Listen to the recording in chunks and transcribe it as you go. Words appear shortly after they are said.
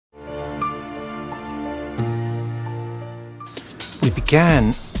We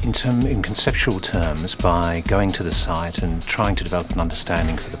began in conceptual terms by going to the site and trying to develop an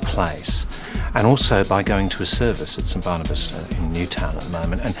understanding for the place, and also by going to a service at St Barnabas in Newtown at the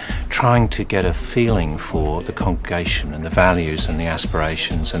moment and trying to get a feeling for the congregation and the values and the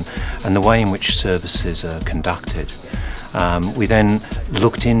aspirations and the way in which services are conducted. We then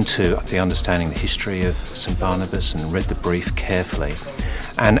looked into the understanding the history of St Barnabas and read the brief carefully,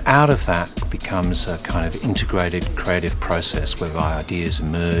 and out of that becomes a kind of integrated creative process whereby ideas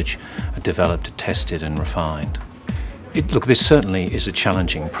emerge, are developed, are tested and refined. Look, this certainly is a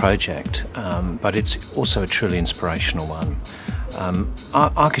challenging project, but it's also a truly inspirational one.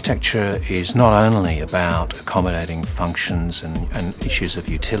 Architecture is not only about accommodating functions and issues of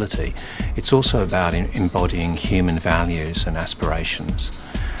utility, it's also about embodying human values and aspirations.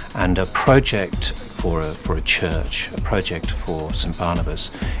 And a project for a church, a project for St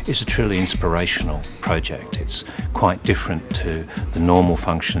Barnabas, is a truly inspirational project. It's quite different to the normal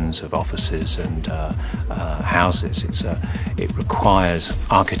functions of offices and houses. It requires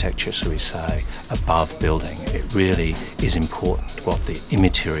architecture, so we say, above building. It really is important what the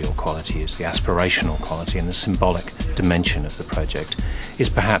immaterial quality is, the aspirational quality, and the symbolic dimension of the project is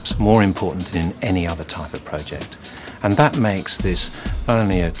perhaps more important than in any other type of project. And that makes this not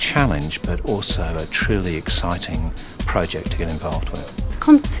only a challenge but also a truly exciting project to get involved with. The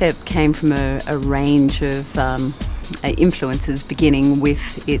concept came from a range of influences, beginning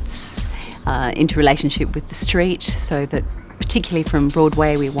with its interrelationship with the street, so that particularly from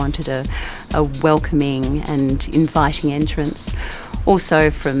Broadway we wanted a welcoming and inviting entrance. Also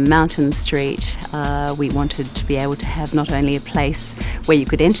from Mountain Street, we wanted to be able to have not only a place where you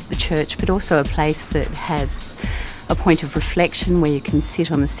could enter the church, but also a place that has a point of reflection where you can sit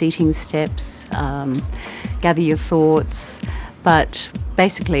on the seating steps, gather your thoughts. But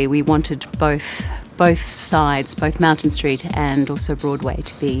basically we wanted both sides, both Mountain Street and also Broadway,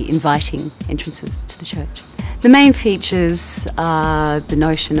 to be inviting entrances to the church. The main features are the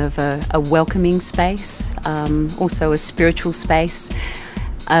notion of a welcoming space, also a spiritual space,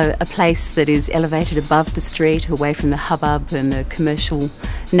 a place that is elevated above the street, away from the hubbub and the commercial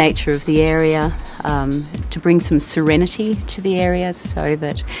nature of the area, to bring some serenity to the area, so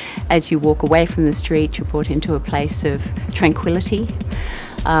that as you walk away from the street you're brought into a place of tranquility.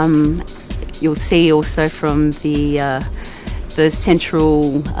 You'll see also from the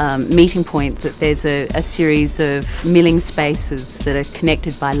central meeting point that there's a series of milling spaces that are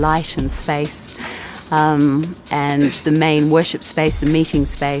connected by light and space. And the main worship space, the meeting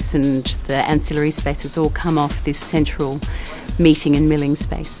space and the ancillary spaces all come off this central meeting and milling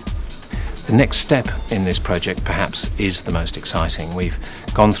space. The next step in this project perhaps is the most exciting. We've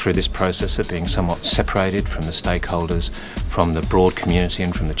gone through this process of being somewhat separated from the stakeholders, from the broad community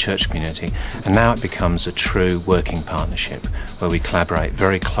and from the church community, and now it becomes a true working partnership where we collaborate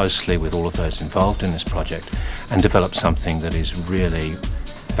very closely with all of those involved in this project and develop something that is really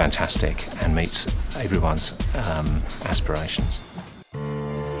fantastic and meets everyone's aspirations.